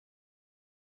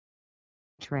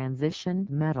transition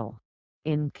metal.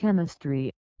 In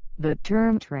chemistry, the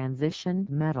term transition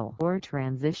metal or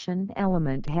transition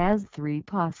element has three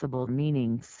possible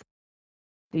meanings.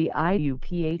 The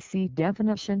IUPAC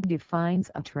definition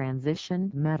defines a transition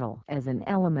metal as an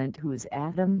element whose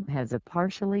atom has a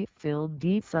partially filled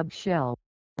d subshell,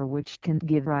 or which can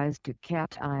give rise to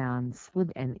cations with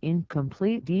an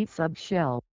incomplete d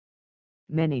subshell.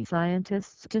 Many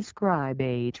scientists describe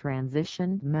a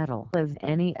transition metal as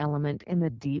any element in the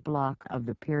d block of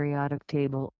the periodic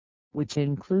table, which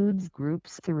includes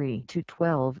groups 3 to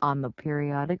 12 on the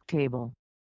periodic table.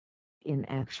 In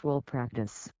actual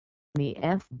practice, the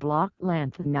F-block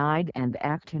lanthanide and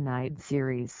actinide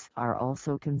series are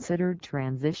also considered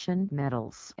transition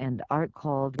metals and are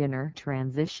called inner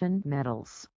transition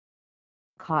metals.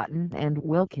 Cotton and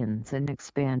Wilkinson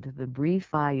expand the brief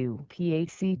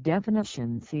IUPAC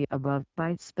definition see above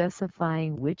by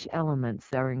specifying which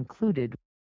elements are included,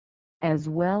 as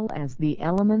well as the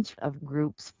elements of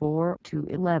groups 4 to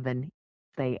 11.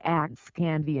 They add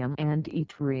scandium and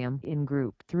yttrium in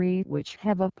group 3, which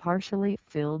have a partially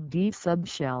filled d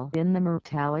subshell in the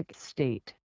metallic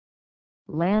state.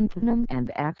 Lanthanum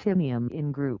and actinium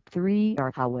in group 3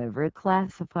 are however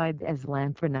classified as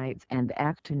lanthanides and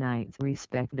actinides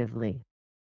respectively.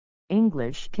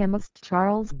 English chemist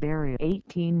Charles Berry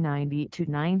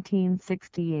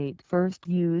 (1890–1968) first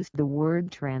used the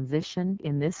word transition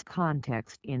in this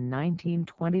context in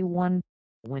 1921,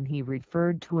 when he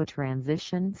referred to a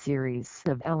transition series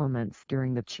of elements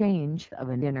during the change of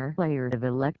an inner layer of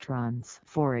electrons.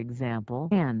 For example,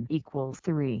 N equals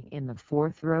 3 in the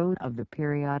fourth row of the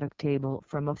periodic table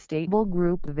from a stable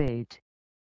group of 8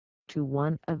 to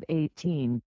 1 of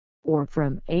 18, or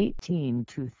from 18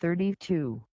 to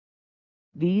 32.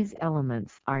 These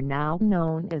elements are now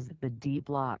known as the d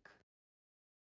block.